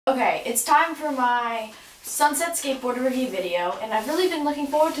Okay, it's time for my Sunset Skateboard review video, and I've really been looking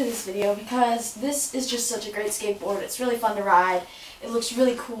forward to this video because this is just such a great skateboard. It's really fun to ride, it looks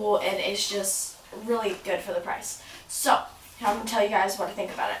really cool, and it's just really good for the price. So, I'm going to tell you guys what I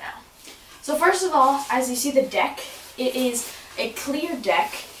think about it now. So first of all, as you see the deck, it is a clear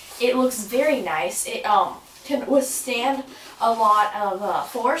deck. It looks very nice. It can withstand a lot of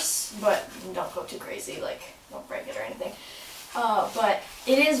force, but don't go too crazy, like don't break it or anything. But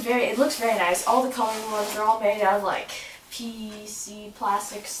it looks very nice. All the coloring ones are all made out of like PC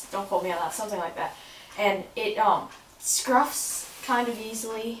plastics, don't quote me on that, something like that. And it scruffs kind of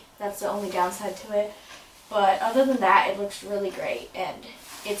easily. That's the only downside to it. But other than that, it looks really great, and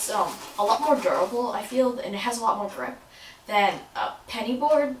it's a lot more durable, I feel, and it has a lot more grip than a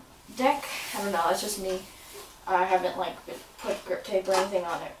pennyboard deck. I don't know, that's just me. I haven't like put grip tape or anything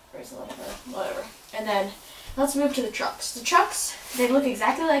on it recently, or whatever. And then let's move to the trucks. The trucks, they look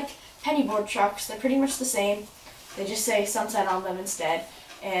exactly like pennyboard trucks. They're pretty much the same. They just say Sunset on them instead,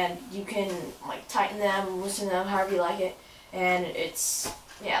 and you can like tighten them, loosen them, however you like it. And it's,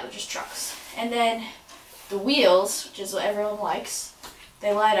 yeah, they're just trucks. And then the wheels, which is what everyone likes,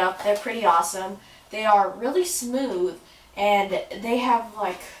 they light up. They're pretty awesome. They are really smooth, and they have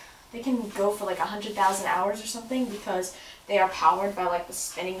like, they can go for like 100,000 hours or something because they are powered by like the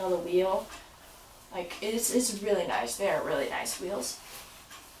spinning of the wheel. Like, it's really nice. They are really nice wheels.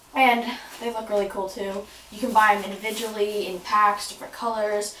 And they look really cool too. You can buy them individually, in packs, different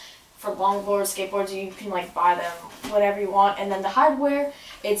colors. For longboards, skateboards, you can like buy them whatever you want. And then the hardware,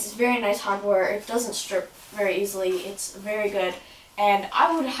 it's very nice hardware. It doesn't strip very easily. It's very good. And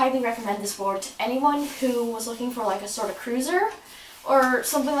I would highly recommend this board to anyone who was looking for like a sort of cruiser or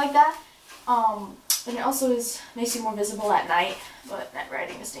something like that. And it also makes you more visible at night, but night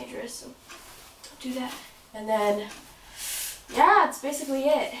riding is dangerous, so don't do that. And then, yeah, that's basically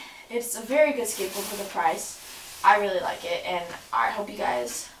it. It's a very good skateboard for the price. I really like it, and I hope you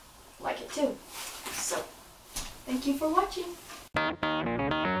guys like it too. So, thank you for watching.